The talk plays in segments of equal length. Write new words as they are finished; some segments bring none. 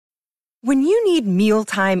When you need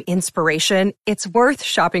mealtime inspiration, it's worth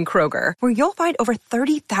shopping Kroger, where you'll find over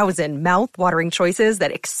 30,000 mouth-watering choices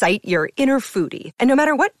that excite your inner foodie. And no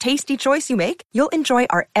matter what tasty choice you make, you'll enjoy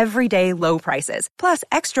our everyday low prices, plus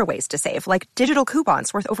extra ways to save, like digital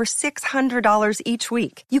coupons worth over $600 each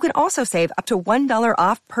week. You can also save up to $1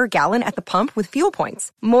 off per gallon at the pump with fuel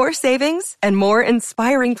points. More savings and more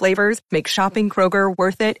inspiring flavors make shopping Kroger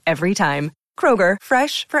worth it every time. Kroger,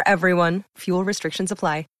 fresh for everyone. Fuel restrictions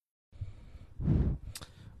apply.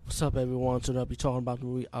 What's up, everyone? Today I'll be talking about the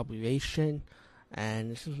movie Obligation,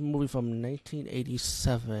 and this is a movie from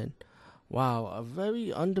 1987. Wow, a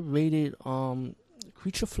very underrated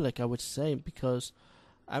creature flick, I would say, because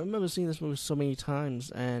I remember seeing this movie so many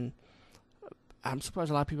times, and I'm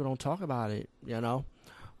surprised a lot of people don't talk about it. You know,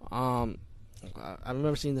 I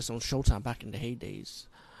remember seeing this on Showtime back in the heydays,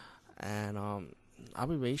 and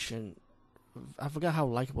Obligation. I forgot how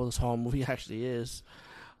likable this whole movie actually is.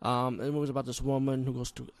 The movie's about this woman who goes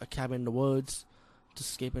to a cabin in the woods to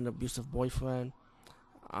escape an abusive boyfriend.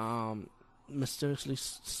 Mysteriously,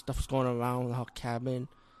 stuff's going around in her cabin,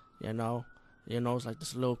 you know. It's like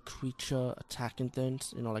this little creature attacking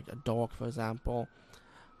things, like a dog, for example.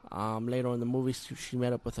 Later in the movie, she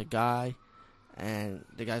met up with a guy, and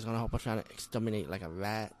the guy's gonna help her trying to exterminate like a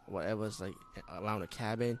rat, whatever's like around the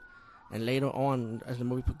cabin. And later on, as the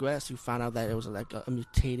movie progressed, you find out that it was like a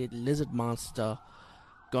mutated lizard monster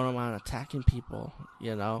going around attacking people,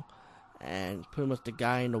 and pretty much the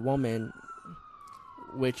guy and the woman,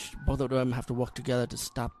 which both of them have to work together to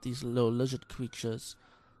stop these little lizard creatures,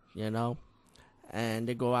 and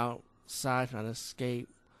they go outside trying to escape,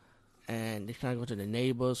 and they try to go to the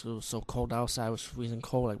neighbors because it was so cold outside, it was freezing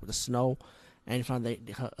cold, like with the snow, and you find that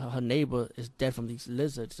her neighbor is dead from these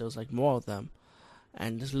lizards. There was like more of them,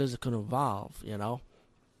 and this lizard could evolve,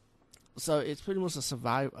 so it's pretty much a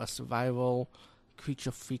survival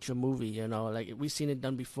creature feature movie, like we've seen it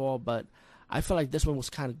done before, but I feel like this one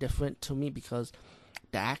was kind of different to me because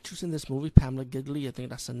the actress in this movie, Pamela Gigley, I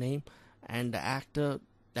think that's her name, and the actor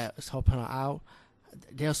that is helping her out,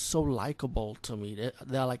 they're so likable to me.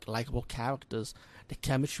 They're like likable characters. The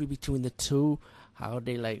chemistry between the two, how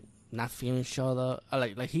they like not feeling each other,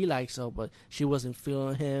 like he likes her, but she wasn't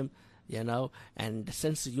feeling him, and the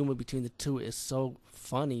sense of humor between the two is so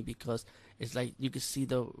funny because it's like you can see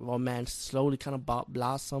the romance slowly kind of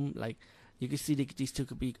blossom. Like you can see these two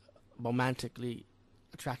could be romantically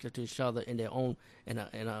attracted to each other in their own in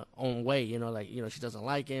a own way. She doesn't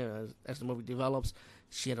like him. As the movie develops,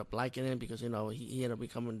 she ended up liking him because he ended up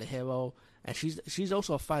becoming the hero. And she's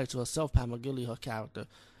also a fighter to herself. Pamela Gilly, her character,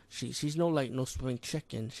 she's no spring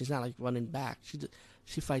chicken. She's not like running back.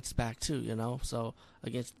 She fights back too. So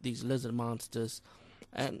against these lizard monsters.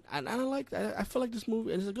 And I like that. I feel like this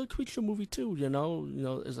movie, and it's a good creature movie too.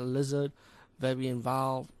 It's a lizard, very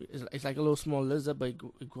involved. It's like a little small lizard, but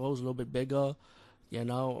it grows a little bit bigger.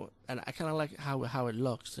 And I kind of like how it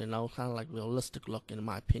looks. Kind of like realistic look in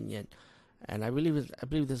my opinion. And I believe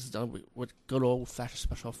this is done with good old fashioned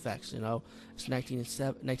special effects. It's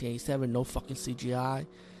 1987, no fucking CGI.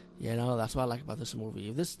 That's what I like about this movie.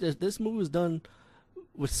 If this movie was done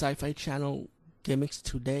with Sci-Fi Channel gimmicks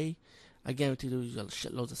today, I guarantee there's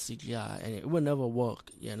shitloads of CGI, and it would never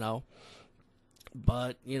work,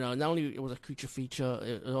 But, not only it was a creature feature,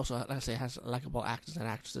 it also, like I say, has likable actors and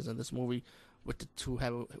actresses in this movie with the two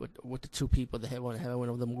people, the hero and heroine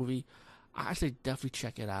of the movie. I say definitely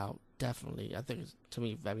check it out. Definitely. I think it's, to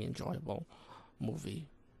me, a very enjoyable movie.